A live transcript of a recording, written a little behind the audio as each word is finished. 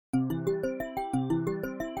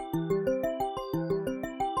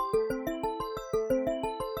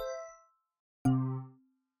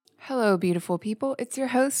Hello, beautiful people. It's your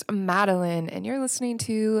host, Madeline, and you're listening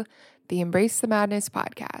to the Embrace the Madness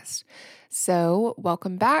podcast. So,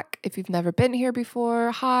 welcome back. If you've never been here before,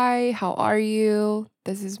 hi, how are you?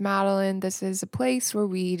 This is Madeline. This is a place where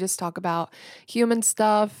we just talk about human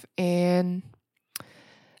stuff and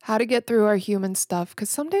how to get through our human stuff because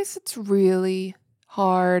some days it's really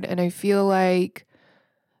hard, and I feel like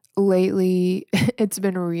lately it's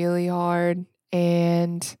been really hard.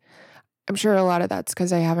 And I'm sure a lot of that's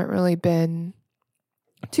because I haven't really been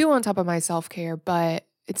too on top of my self care, but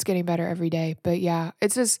it's getting better every day. But yeah,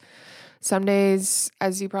 it's just some days,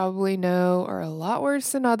 as you probably know, are a lot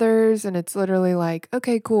worse than others. And it's literally like,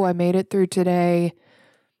 okay, cool, I made it through today.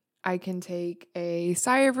 I can take a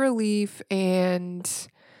sigh of relief and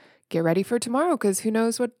get ready for tomorrow because who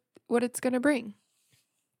knows what it's going to bring.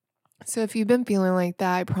 So if you've been feeling like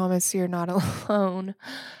that, I promise you're not alone.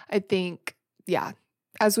 I think, yeah,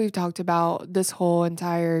 as we've talked about, this whole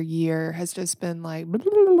entire year has just been like, blah,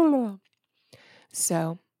 blah, blah, blah.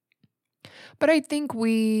 So, but I think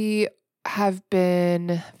we have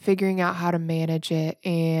been figuring out how to manage it.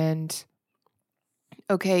 And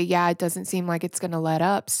okay, yeah, it doesn't seem like it's going to let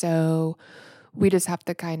up. So we just have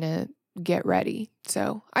to kind of get ready.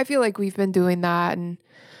 So I feel like we've been doing that. And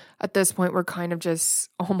at this point, we're kind of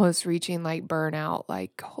just almost reaching like burnout.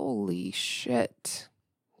 Like, holy shit,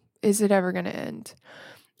 is it ever going to end?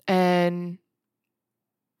 And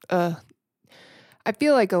I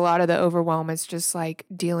feel like a lot of the overwhelm is just like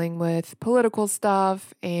dealing with political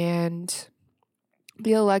stuff and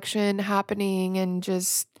the election happening and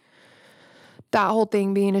just that whole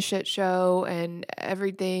thing being a shit show, and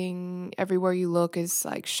everything everywhere you look is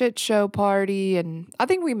like shit show party. And I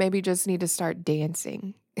think we maybe just need to start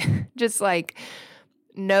dancing. Just like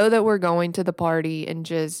know that we're going to the party and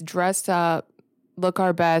just dress up, look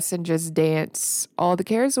our best, and just dance all the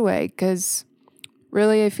cares away. Because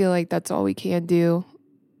really, I feel like that's all we can do.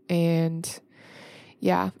 And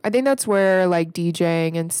yeah, I think that's where like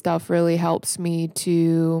DJing and stuff really helps me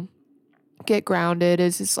to get grounded,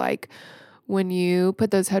 is just like when you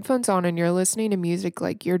put those headphones on and you're listening to music,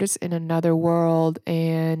 like you're just in another world.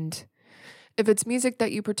 And if it's music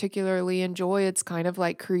that you particularly enjoy, it's kind of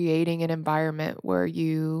like creating an environment where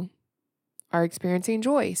you are experiencing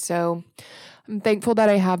joy. So I'm thankful that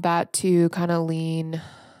I have that to kind of lean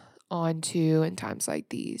onto in times like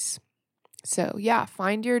these. So yeah,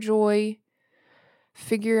 find your joy,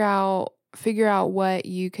 figure out what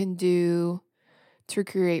you can do to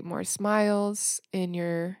create more smiles in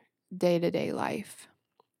your day-to-day life,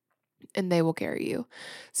 and they will carry you.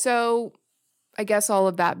 So I guess all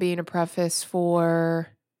of that being a preface for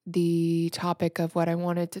the topic of what I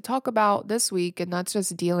wanted to talk about this week, and that's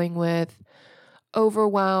just dealing with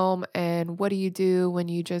overwhelm and what do you do when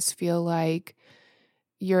you just feel like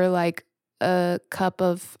you're like a cup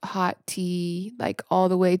of hot tea, like all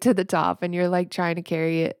the way to the top, and you're like trying to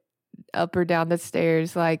carry it up or down the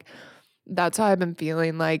stairs. Like that's how I've been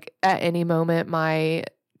feeling. Like at any moment, my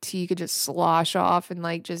tea could just slosh off and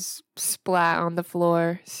like just splat on the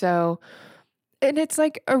floor. So, and it's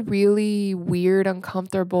like a really weird,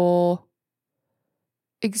 uncomfortable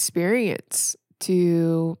experience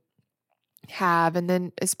to have. And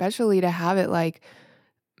then, especially to have it like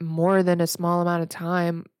more than a small amount of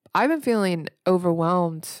time. I've been feeling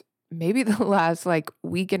overwhelmed maybe the last like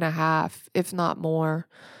week and a half, if not more.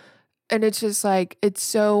 And it's just like, it's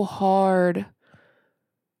so hard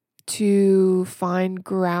to find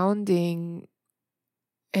grounding.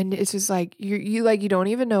 And it's just like, you don't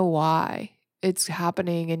even know why it's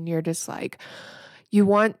happening. And you're just like, you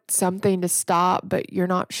want something to stop, but you're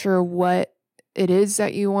not sure what it is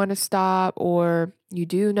that you want to stop, or you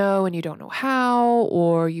do know and you don't know how,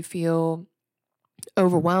 or you feel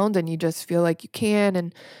overwhelmed and you just feel like you can.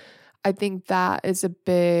 And I think that is a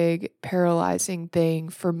big paralyzing thing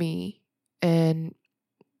for me. And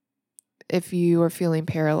if you are feeling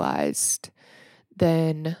paralyzed,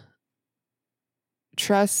 then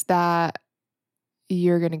trust that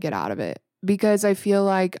you're going to get out of it, because I feel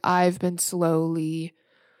like I've been slowly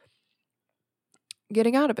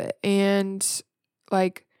getting out of it. And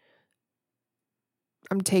like,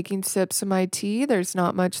 I'm taking sips of my tea. There's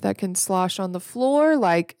not much that can slosh on the floor.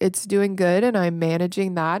 Like, it's doing good, and I'm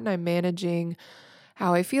managing that, and I'm managing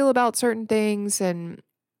how I feel about certain things, and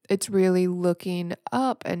it's really looking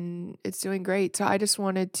up and it's doing great. So I just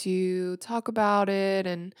wanted to talk about it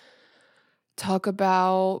and talk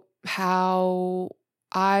about how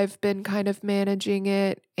I've been kind of managing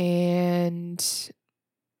it and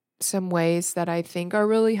some ways that I think are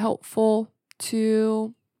really helpful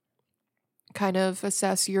to kind of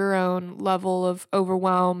assess your own level of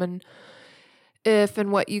overwhelm. And if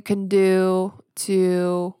and what you can do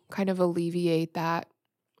to kind of alleviate that.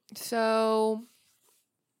 So,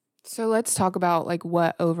 so let's talk about like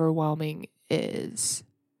what overwhelming is.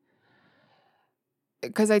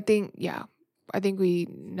 Because I think we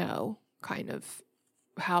know kind of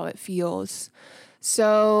how it feels.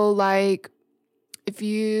 So, like, if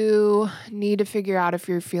you need to figure out if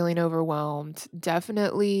you're feeling overwhelmed,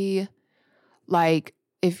 definitely like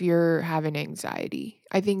if you're having anxiety.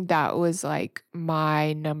 I think that was like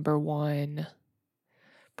my number one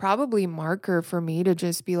probably marker for me to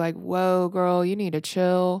just be like, whoa, girl, you need to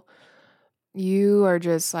chill. You are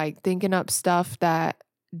just like thinking up stuff that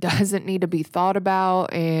doesn't need to be thought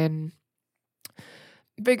about and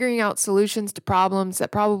figuring out solutions to problems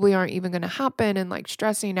that probably aren't even going to happen and like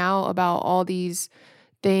stressing out about all these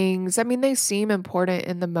things. I mean, they seem important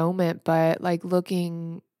in the moment, but like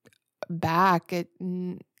looking back,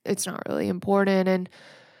 it's not really important. And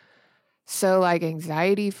so like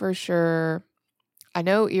anxiety for sure. I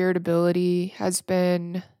know irritability has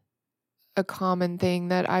been a common thing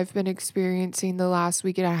that I've been experiencing the last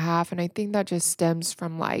week and a half. And I think that just stems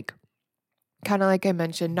from like, kind of like I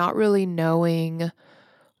mentioned, not really knowing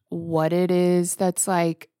what it is that's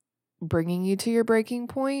like bringing you to your breaking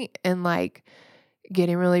point and like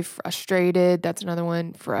getting really frustrated. That's another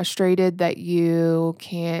one, frustrated that you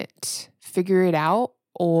can't figure it out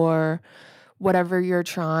or whatever you're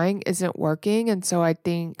trying isn't working. And so I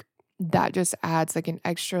think that just adds like an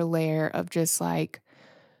extra layer of just like,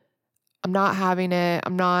 I'm not having it.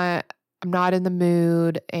 I'm not in the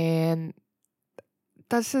mood. And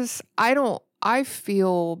that's just, I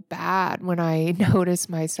feel bad when I notice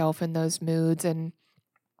myself in those moods. And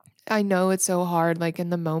I know it's so hard, like in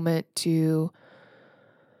the moment, to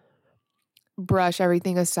brush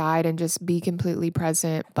everything aside and just be completely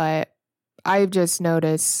present. But I've just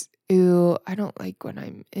noticed, ooh, I don't like when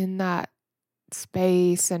I'm in that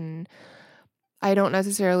space and I don't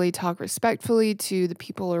necessarily talk respectfully to the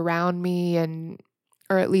people around me and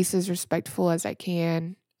or at least as respectful as I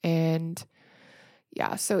can. And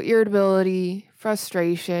yeah, so irritability,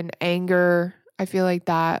 frustration, anger, I feel like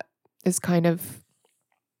that is kind of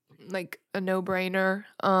like a no-brainer.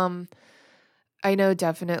 I know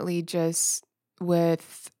definitely just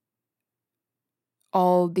with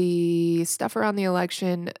all the stuff around the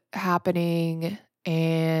election happening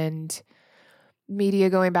and media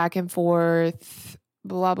going back and forth,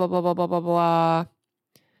 blah, blah, blah, blah, blah, blah, blah.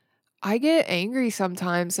 I get angry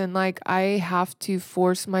sometimes and like I have to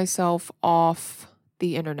force myself off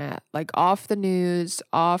the internet, like off the news,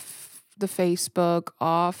 off the Facebook,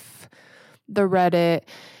 off the Reddit.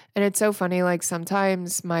 And it's so funny, like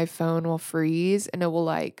sometimes my phone will freeze and it will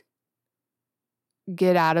like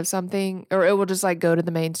get out of something or it will just like go to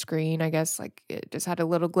the main screen. I guess like it just had a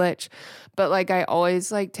little glitch. But like I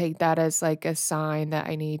always like take that as like a sign that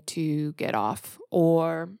I need to get off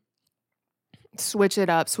or switch it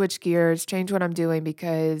up, switch gears, change what I'm doing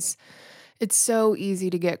because it's so easy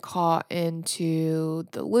to get caught into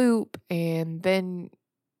the loop and then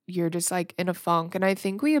you're just like in a funk. And I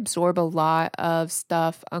think we absorb a lot of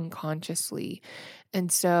stuff unconsciously.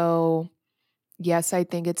 And so yes, I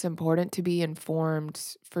think it's important to be informed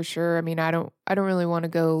for sure. I mean, I don't really want to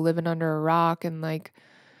go living under a rock and like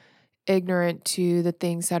ignorant to the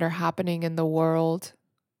things that are happening in the world.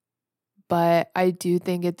 But I do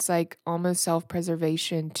think it's like almost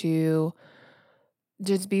self-preservation to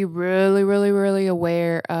just be really, really, really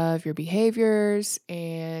aware of your behaviors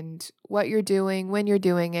and what you're doing, when you're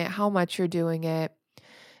doing it, how much you're doing it,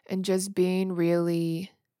 and just being really,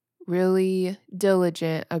 really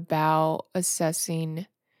diligent about assessing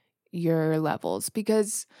your levels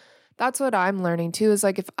because that's what I'm learning too is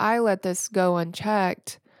like if I let this go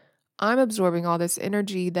unchecked, I'm absorbing all this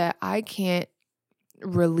energy that I can't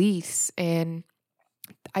release. And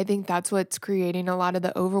I think that's what's creating a lot of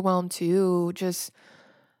the overwhelm too. Just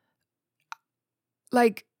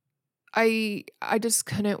like I just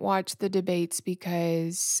couldn't watch the debates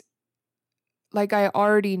because like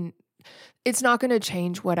it's not going to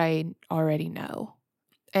change what I already know.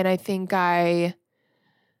 And I think I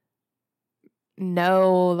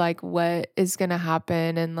know like what is going to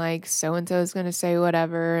happen and like so and so is going to say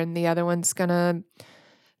whatever and the other one's going to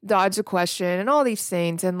dodge a question and all these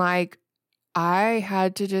things and like I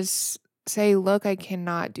had to just say, look, I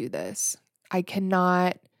cannot do this. I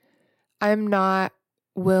cannot I'm not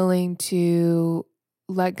willing to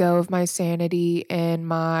let go of my sanity and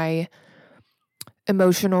my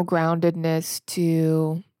emotional groundedness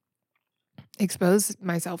to expose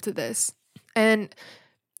myself to this. And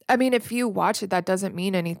I mean, if you watch it, that doesn't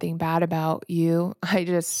mean anything bad about you.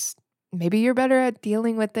 Maybe you're better at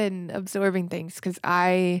dealing with it and absorbing things because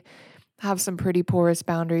have some pretty porous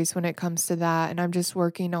boundaries when it comes to that. And I'm just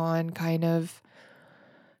working on kind of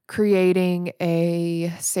creating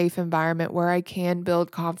a safe environment where I can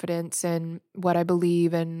build confidence in what I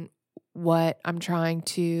believe and what I'm trying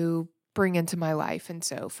to bring into my life. And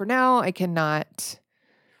so for now, I cannot,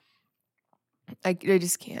 I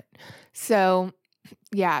just can't. So,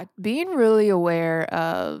 yeah, being really aware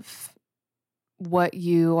of what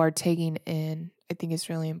you are taking in, I think is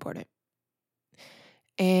really important.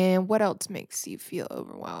 And what else makes you feel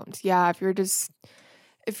overwhelmed? Yeah,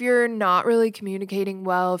 if you're not really communicating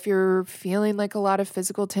well, if you're feeling like a lot of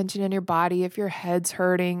physical tension in your body, if your head's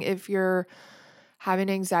hurting, if you're having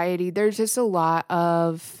anxiety, there's just a lot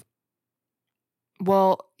of,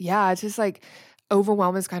 well, yeah, it's just like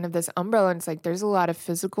overwhelm is kind of this umbrella. And it's like there's a lot of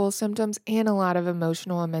physical symptoms and a lot of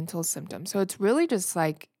emotional and mental symptoms. So it's really just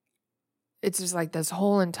like, it's just like this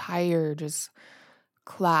whole entire just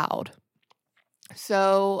cloud.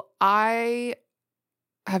 So I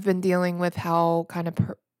have been dealing with how kind of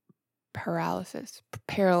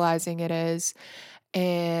paralyzing it is.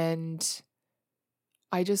 And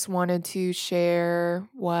I just wanted to share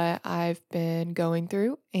what I've been going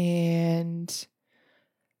through and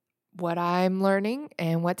what I'm learning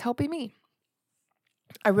and what's helping me.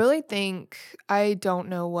 I really think I don't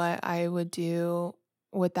know what I would do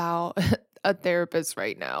without a therapist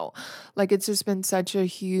right now. Like, it's just been such a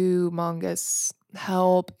humongous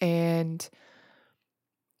help. And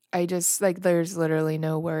I just, like, there's literally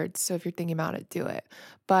no words. So if you're thinking about it, do it.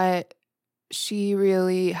 But she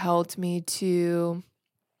really helped me to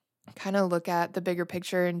kind of look at the bigger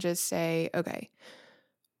picture and just say, okay,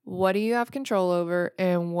 what do you have control over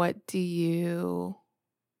and what do you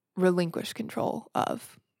relinquish control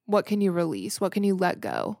of? What can you release? What can you let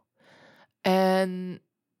go? And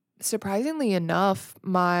surprisingly enough,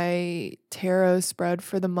 my tarot spread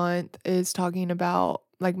for the month is talking about,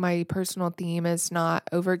 like, my personal theme is not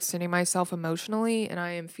overextending myself emotionally, and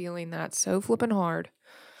I am feeling that so flippin' hard.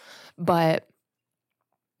 But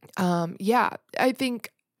yeah, I think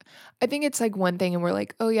it's like one thing and we're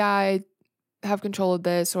like, "Oh yeah, I have control of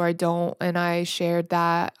this or I don't." And I shared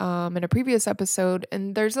that in a previous episode,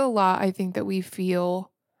 and there's a lot I think that we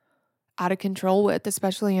feel out of control with,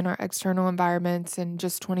 especially in our external environments and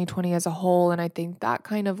just 2020 as a whole. And I think that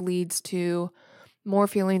kind of leads to more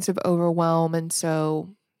feelings of overwhelm. And so,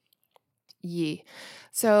 yeah.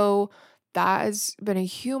 So that has been a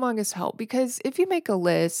humongous help because if you make a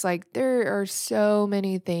list, like there are so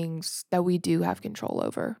many things that we do have control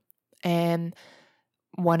over. And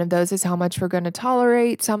one of those is how much we're going to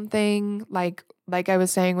tolerate something. Like I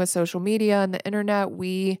was saying with social media and the internet,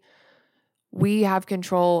 we have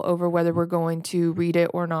control over whether we're going to read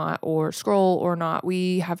it or not, or scroll or not.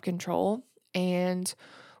 We have control, and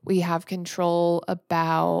we have control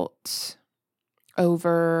about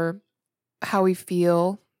over how we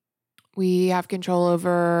feel. We have control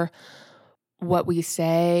over what we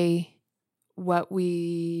say, what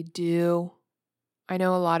we do. I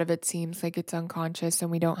know a lot of it seems like it's unconscious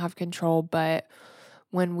and we don't have control, but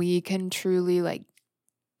when we can truly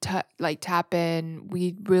tap in,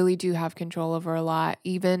 we really do have control over a lot,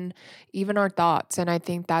 even our thoughts. And I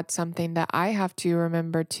think that's something that I have to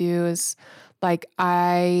remember too is like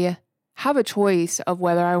I have a choice of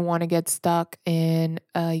whether I want to get stuck in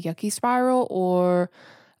a yucky spiral or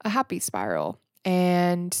a happy spiral.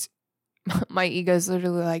 And my ego is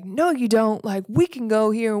literally like, no, you don't. Like, we can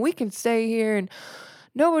go here and we can stay here and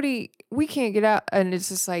we can't get out. And it's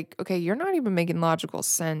just like, okay, you're not even making logical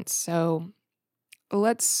sense. So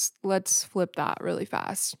let's flip that really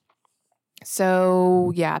fast.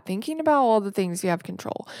 So, yeah, thinking about all the things you have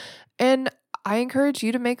control. And I encourage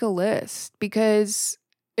you to make a list because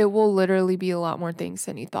it will literally be a lot more things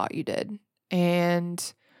than you thought you did. And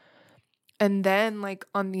then, like,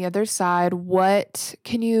 on the other side, what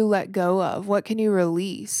can you let go of? What can you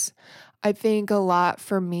release? I think a lot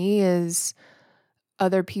for me is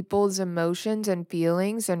other people's emotions and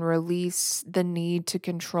feelings and release the need to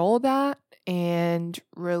control that and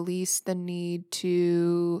release the need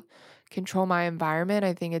to control my environment.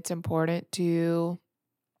 I think it's important to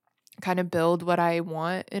kind of build what I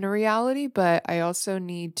want in a reality, but I also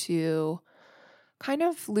need to kind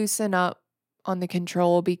of loosen up on the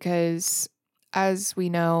control because as we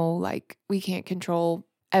know, like we can't control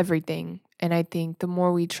everything. And I think the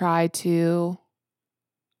more we try to,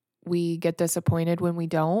 we get disappointed when we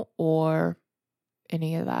don't, or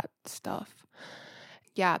any of that stuff.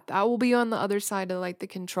 Yeah, that will be on the other side of like the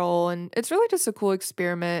control. And it's really just a cool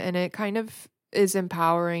experiment. And it kind of is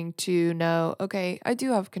empowering to know, okay, I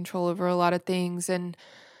do have control over a lot of things. And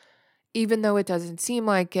even though it doesn't seem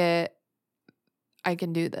like it, I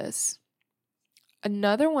can do this.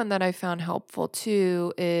 Another one that I found helpful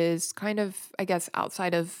too is kind of, I guess,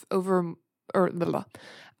 outside of emotional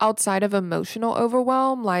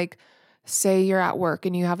overwhelm. Like, say you're at work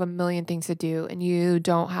and you have a million things to do and you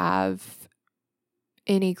don't have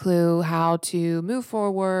any clue how to move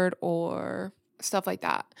forward or stuff like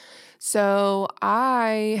that. So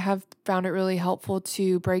I have found it really helpful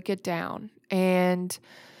to break it down and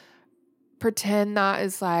pretend that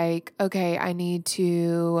is like, okay, I need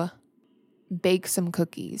to bake some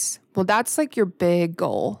cookies. Well, that's like your big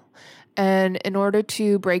goal. And in order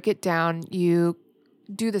to break it down, you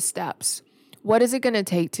do the steps. What is it going to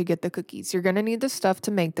take to get the cookies? You're going to need the stuff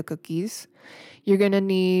to make the cookies. You're going to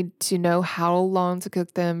need to know how long to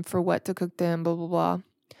cook them, for what to cook them, blah, blah, blah.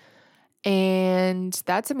 And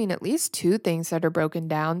that's, at least two things that are broken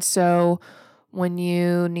down. So when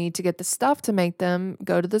you need to get the stuff to make them,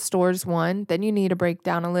 go to the stores, one. Then you need to break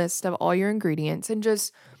down a list of all your ingredients and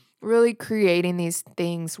just really creating these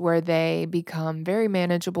things where they become very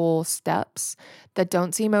manageable steps that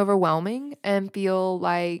don't seem overwhelming and feel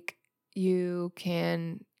like you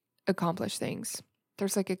can accomplish things.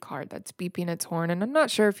 There's like a car that's beeping its horn, and I'm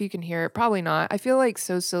not sure if you can hear it. Probably not. I feel like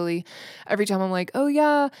so silly every time I'm like, oh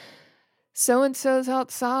yeah, so and so's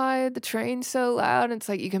outside, the train's so loud. And it's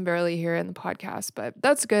like you can barely hear it in the podcast, but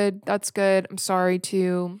that's good. That's good. I'm sorry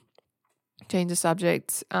to change the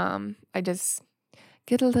subject. I just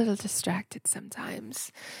get a little distracted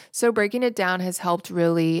sometimes. So breaking it down has helped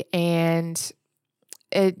really, and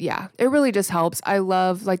it really just helps. I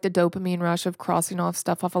love like the dopamine rush of crossing off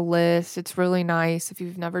stuff off a list. It's really nice. If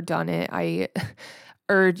you've never done it, I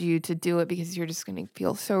urge you to do it because you're just going to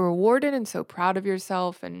feel so rewarded and so proud of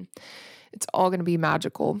yourself, and it's all going to be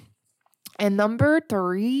magical. And number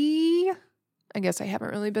 3, I guess I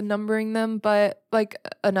haven't really been numbering them, but like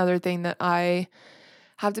another thing that I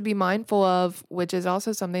have to be mindful of, which is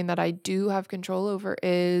also something that I do have control over,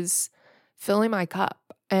 is filling my cup.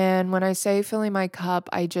 And when I say filling my cup,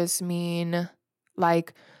 I just mean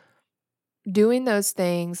like doing those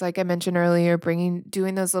things, like I mentioned earlier,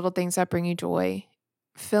 doing those little things that bring you joy,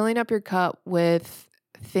 filling up your cup with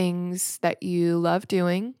things that you love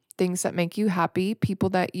doing, things that make you happy, people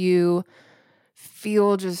that you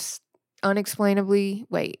feel just I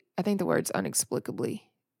think the word's unexplicably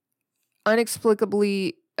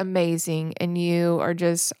amazing, and you are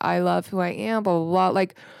just, I love who I am, blah, blah, blah.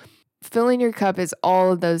 Like filling your cup is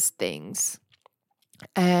all of those things.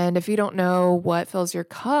 And if you don't know what fills your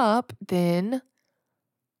cup, then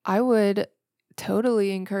I would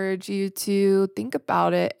totally encourage you to think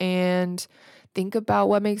about it and think about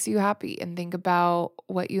what makes you happy and think about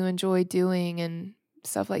what you enjoy doing and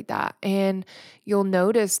stuff like that. And you'll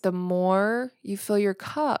notice the more you fill your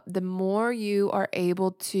cup, the more you are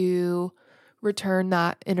able to return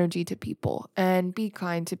that energy to people and be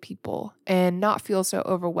kind to people and not feel so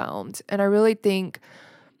overwhelmed. And I really think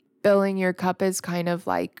filling your cup is kind of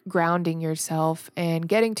like grounding yourself and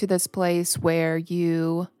getting to this place where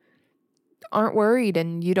you aren't worried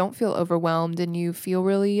and you don't feel overwhelmed and you feel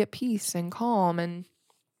really at peace and calm and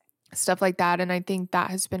stuff like that. And I think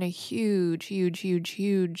that has been a huge, huge, huge,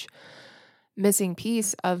 huge missing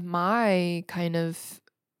piece of my kind of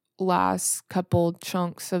last couple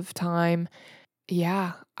chunks of time.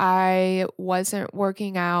 Yeah, I wasn't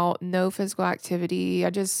working out, no physical activity. I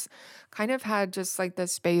just kind of had just like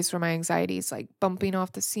this space where my anxiety is like bumping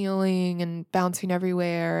off the ceiling and bouncing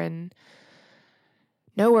everywhere and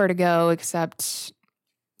nowhere to go except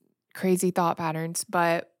crazy thought patterns.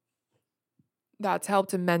 But that's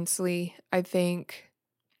helped immensely. I think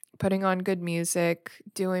putting on good music,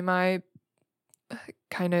 doing my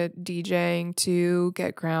kind of DJing to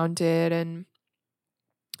get grounded and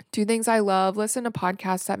do things I love, listen to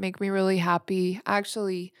podcasts that make me really happy.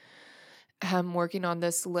 Actually, I'm working on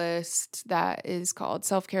this list that is called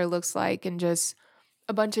Self Care Looks Like, and just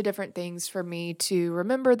a bunch of different things for me to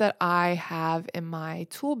remember that I have in my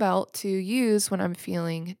tool belt to use when I'm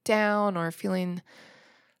feeling down or feeling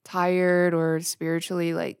tired or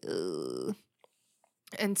spiritually like, ugh.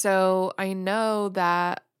 And so I know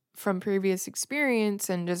that from previous experience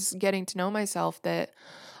and just getting to know myself that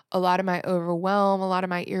a lot of my overwhelm, a lot of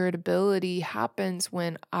my irritability happens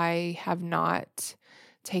when I have not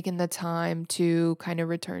taken the time to kind of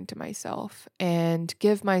return to myself and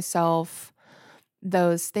give myself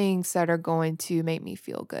those things that are going to make me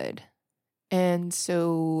feel good. And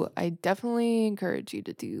so I definitely encourage you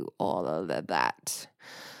to do all of that.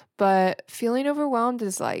 But feeling overwhelmed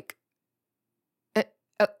is like,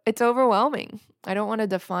 it's overwhelming. I don't want to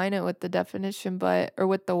define it with the definition, or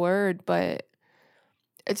with the word, but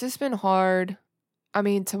it's just been hard.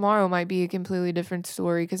 Tomorrow might be a completely different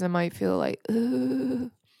story because I might feel like,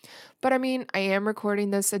 ugh. But I mean, I am recording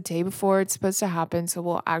this a day before it's supposed to happen, so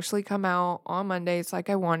we'll actually come out on Mondays like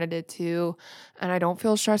I wanted it to, and I don't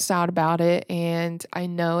feel stressed out about it, and I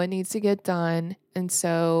know it needs to get done, and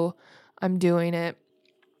so I'm doing it.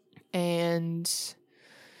 And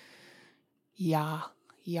yeah.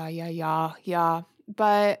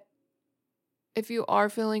 But if you are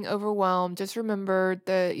feeling overwhelmed, just remember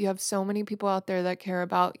that you have so many people out there that care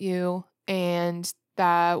about you and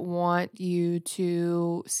that want you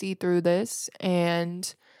to see through this.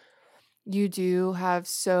 And you do have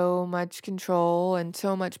so much control and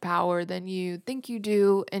so much power than you think you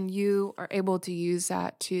do. And you are able to use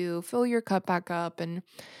that to fill your cup back up and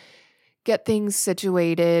get things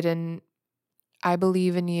situated. And I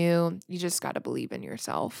believe in you. You just got to believe in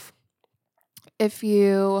yourself. If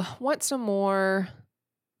you want some more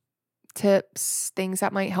tips, things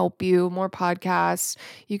that might help you, more podcasts,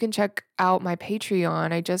 you can check out my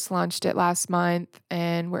Patreon. I just launched it last month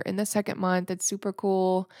and we're in the second month. It's super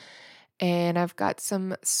cool. And I've got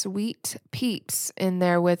some sweet peeps in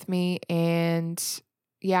there with me. And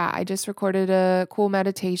yeah, I just recorded a cool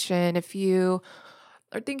meditation. If you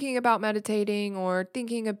are thinking about meditating or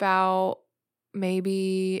thinking about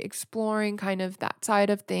maybe exploring kind of that side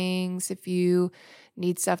of things, if you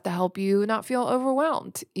need stuff to help you not feel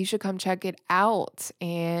overwhelmed, you should come check it out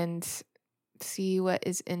and see what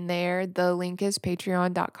is in there. The link is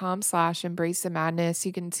patreon.com/embrace the madness.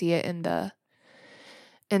 You can see it in the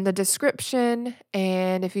description.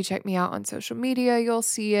 And if you check me out on social media, you'll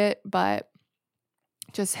see it. But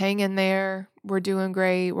just hang in there. We're doing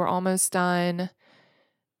great. We're almost done.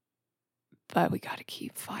 But we got to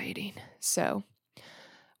keep fighting. So,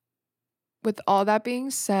 with all that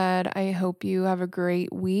being said, I hope you have a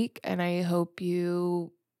great week and I hope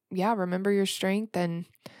you, remember your strength and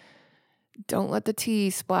don't let the tea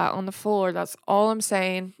splat on the floor. That's all I'm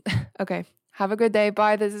saying. Okay. Have a good day.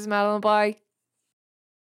 Bye. This is Madeline Bly.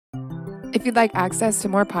 If you'd like access to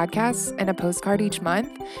more podcasts and a postcard each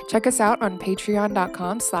month, check us out on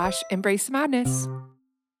patreon.com/embrace the madness.